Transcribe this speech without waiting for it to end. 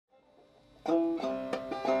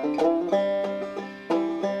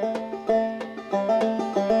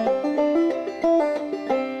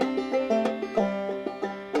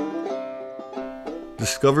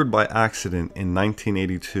Discovered by accident in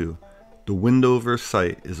 1982, the Windover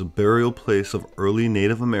site is a burial place of early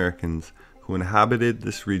Native Americans who inhabited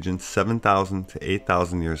this region 7,000 to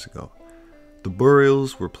 8,000 years ago. The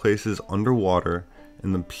burials were places underwater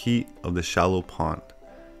in the peat of the shallow pond.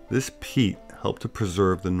 This peat helped to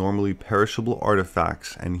preserve the normally perishable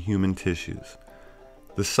artifacts and human tissues.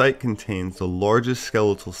 The site contains the largest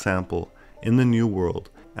skeletal sample in the New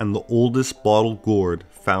World and the oldest bottle gourd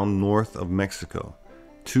found north of Mexico,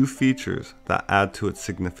 two features that add to its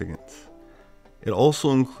significance. It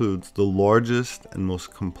also includes the largest and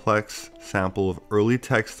most complex sample of early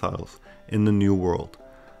textiles in the New World,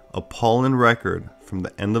 a pollen record from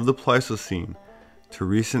the end of the Pleistocene to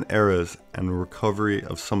recent eras and a recovery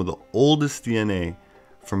of some of the oldest DNA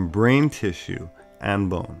from brain tissue and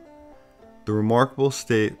bone. The remarkable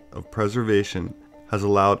state of preservation has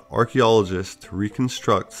allowed archaeologists to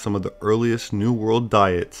reconstruct some of the earliest New World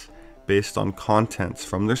diets based on contents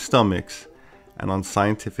from their stomachs and on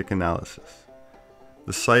scientific analysis.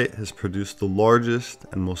 The site has produced the largest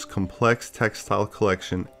and most complex textile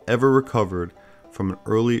collection ever recovered from an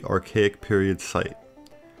early Archaic period site.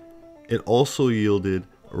 It also yielded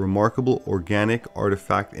a remarkable organic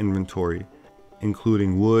artifact inventory,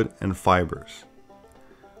 including wood and fibers.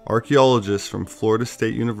 Archaeologists from Florida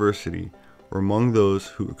State University were among those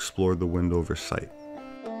who explored the Windover site.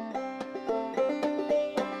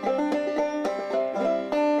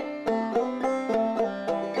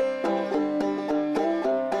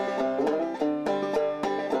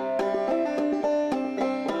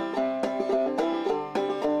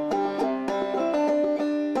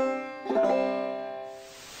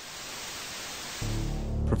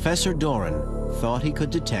 Professor Doran thought he could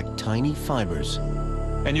detect tiny fibers.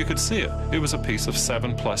 And you could see it. It was a piece of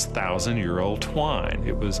 7,000+ twine.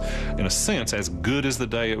 It was, in a sense, as good as the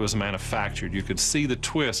day it was manufactured. You could see the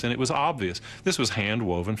twist, and it was obvious. This was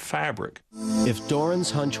hand-woven fabric. If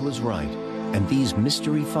Doran's hunch was right, and these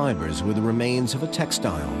mystery fibers were the remains of a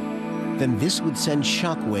textile, then this would send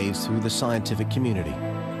shockwaves through the scientific community.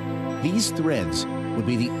 These threads would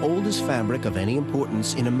be the oldest fabric of any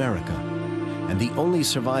importance in America, and the only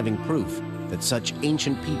surviving proof that such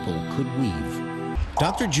ancient people could weave.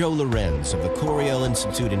 Dr. Joe Lorenz of the Coriell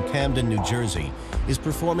Institute in Camden, New Jersey, is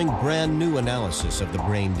performing brand new analysis of the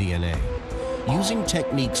brain DNA, using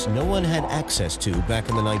techniques no one had access to back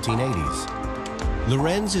in the 1980s.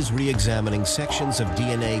 Lorenz is re-examining sections of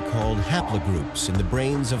DNA called haplogroups in the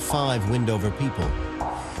brains of 5 Windover people.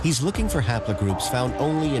 He's looking for haplogroups found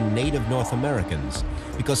only in native North Americans,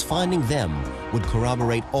 because finding them would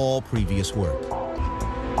corroborate all previous work.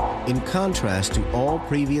 In contrast to all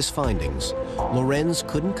previous findings, Lorenz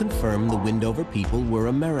couldn't confirm the Windover people were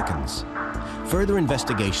Americans. Further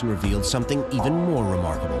investigation revealed something even more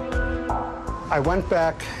remarkable. I went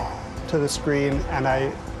back to the screen and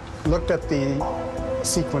I looked at the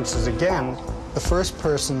sequences again. The first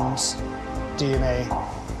person's DNA,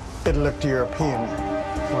 it looked European.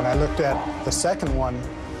 When I looked at the second one,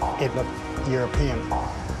 it looked European.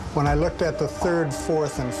 When I looked at the third,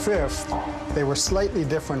 fourth, and fifth, they were slightly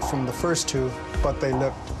different from the first two, but they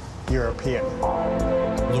looked European.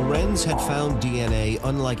 Lorenz had found DNA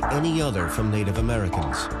unlike any other from Native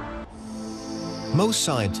Americans. Most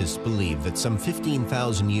scientists believe that some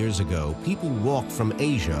 15,000 years ago, people walked from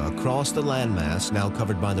Asia across the landmass now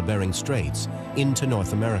covered by the Bering Straits into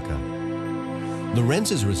North America.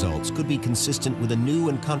 Lorenz's results could be consistent with a new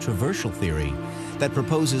and controversial theory that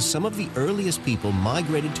proposes some of the earliest people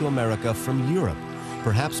migrated to America from Europe,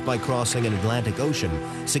 perhaps by crossing an Atlantic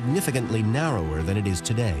Ocean significantly narrower than it is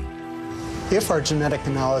today. If our genetic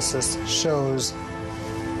analysis shows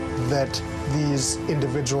that these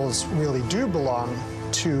individuals really do belong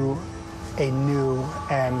to a new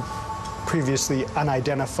and previously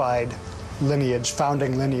unidentified lineage,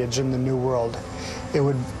 founding lineage in the New World, it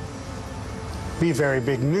would be very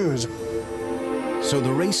big news. So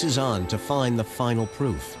the race is on to find the final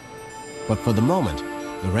proof. But for the moment,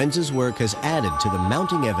 Lorenz's work has added to the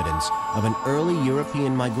mounting evidence of an early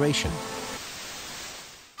European migration.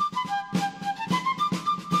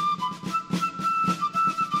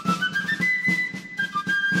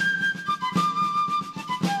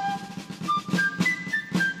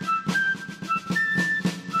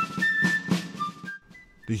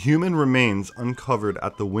 The human remains uncovered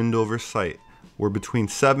at the Windover site were between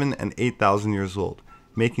 7,000 and 8,000 years old,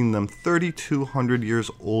 making them 3,200 years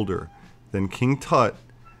older than King Tut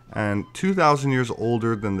and 2,000 years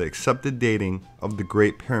older than the accepted dating of the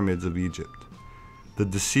Great Pyramids of Egypt. The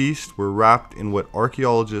deceased were wrapped in what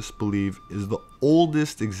archaeologists believe is the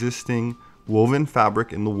oldest existing woven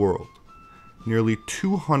fabric in the world. Nearly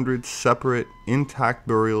 200 separate intact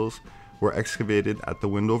burials were excavated at the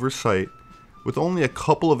Windover site. With only a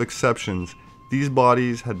couple of exceptions, these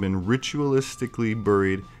bodies had been ritualistically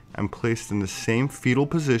buried and placed in the same fetal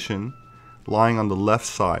position, lying on the left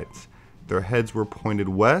sides. Their heads were pointed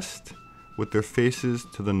west, with their faces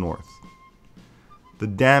to the north. The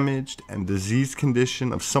damaged and diseased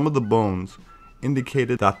condition of some of the bones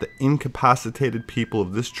indicated that the incapacitated people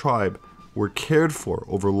of this tribe were cared for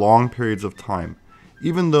over long periods of time,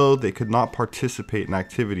 even though they could not participate in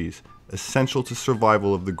activities essential to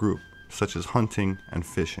survival of the group, such as hunting and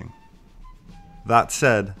fishing. That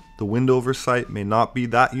said, the Windover site may not be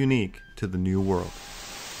that unique to the New World.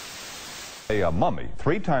 A mummy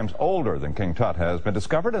 3 times older than King Tut has been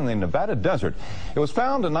discovered in the Nevada desert. It was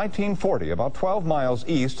found in 1940, about 12 miles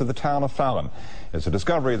east of the town of Fallon. It's a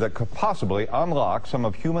discovery that could possibly unlock some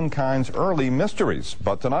of humankind's early mysteries.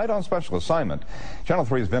 But tonight on Special Assignment, Channel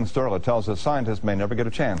 3's Vince Sterla tells us scientists may never get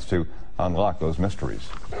a chance to unlock those mysteries.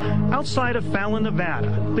 Outside of Fallon,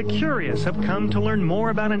 Nevada, the curious have come to learn more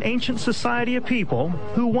about an ancient society of people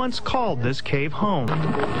who once called this cave home.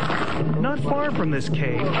 Not far from this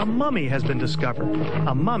cave, a mummy has been discovered.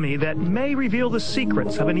 A mummy that may reveal the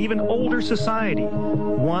secrets of an even older society,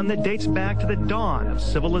 one that dates back to the dawn of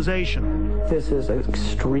civilization. This is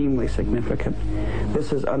extremely significant.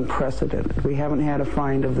 This is unprecedented. We haven't had a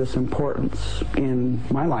find of this importance in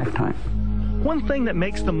my lifetime. One thing that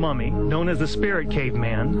makes the mummy, known as the Spirit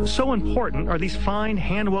Caveman, so important are these fine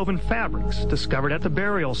hand-woven fabrics discovered at the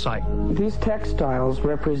burial site. These textiles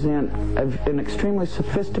represent an extremely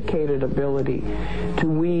sophisticated ability to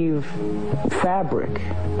weave fabric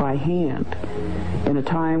by hand in a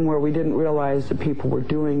time where we didn't realize that people were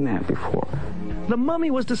doing that before. The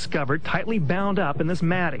mummy was discovered tightly bound up in this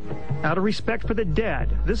matting. Out of respect for the dead,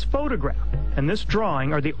 this photograph and this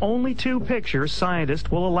drawing are the only 2 pictures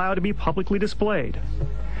scientists will allow to be publicly displayed.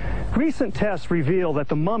 Recent tests reveal that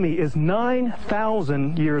the mummy is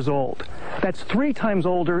 9,000 years old. That's 3 times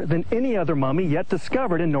older than any other mummy yet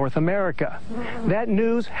discovered in North America. That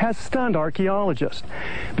news has stunned archaeologists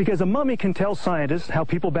because a mummy can tell scientists how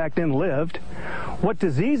people back then lived, what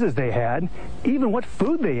diseases they had, even what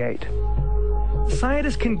food they ate.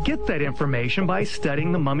 Scientists can get that information by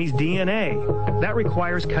studying the mummy's DNA. That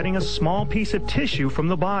requires cutting a small piece of tissue from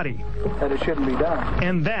the body. That it shouldn't be done.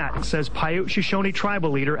 And that, says Paiute Shoshone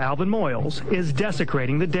tribal leader Alvin Moyles, is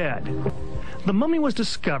desecrating the dead. The mummy was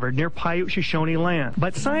discovered near Paiute Shoshone land,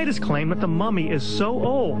 but scientists claim that the mummy is so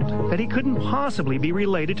old that he couldn't possibly be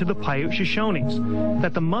related to the Paiute Shoshones,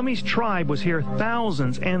 that the mummy's tribe was here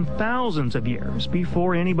thousands and thousands of years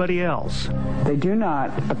before anybody else. They do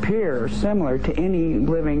not appear similar to any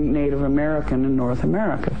living Native American in North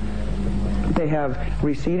America. They have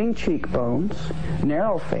receding cheekbones,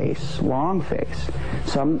 narrow face, long face.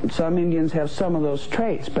 Some Indians have some of those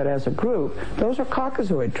traits, but as a group, those are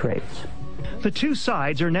Caucasoid traits. The 2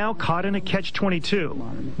 sides are now caught in a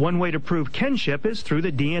catch-22. One way to prove kinship is through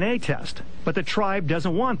the DNA test, but the tribe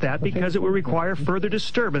doesn't want that because it would require further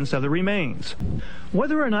disturbance of the remains.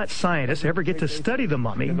 Whether or not scientists ever get to study the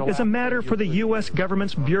mummy is a matter for the U.S.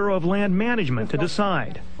 government's Bureau of Land Management to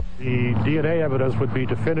decide. The DNA evidence would be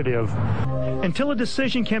definitive. Until a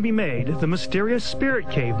decision can be made, the mysterious Spirit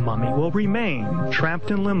Cave mummy will remain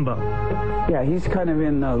trapped in limbo. Yeah, he's kind of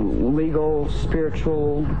in the legal,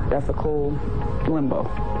 spiritual, ethical limbo.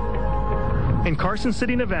 In Carson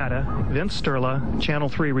City, Nevada, Vince Sterla, Channel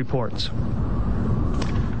 3 reports.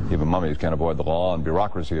 Even mummies can't avoid the law and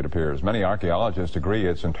bureaucracy, it appears. Many archaeologists agree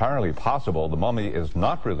it's entirely possible the mummy is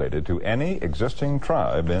not related to any existing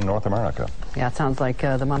tribe in North America. Yeah, it sounds like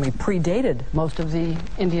the mummy predated most of the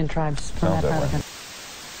Indian tribes from that part of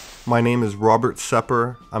it. My name is Robert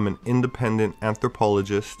Sepehr. I'm an independent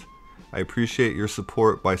anthropologist. I appreciate your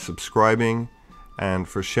support by subscribing and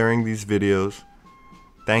for sharing these videos.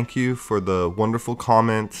 Thank you for the wonderful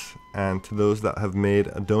comments and to those that have made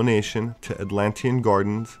a donation to Atlantean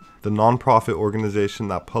Gardens, the nonprofit organization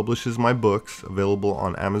that publishes my books, available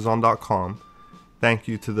on Amazon.com. Thank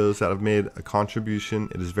you to those that have made a contribution.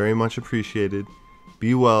 It is very much appreciated.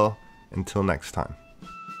 Be well. Until next time.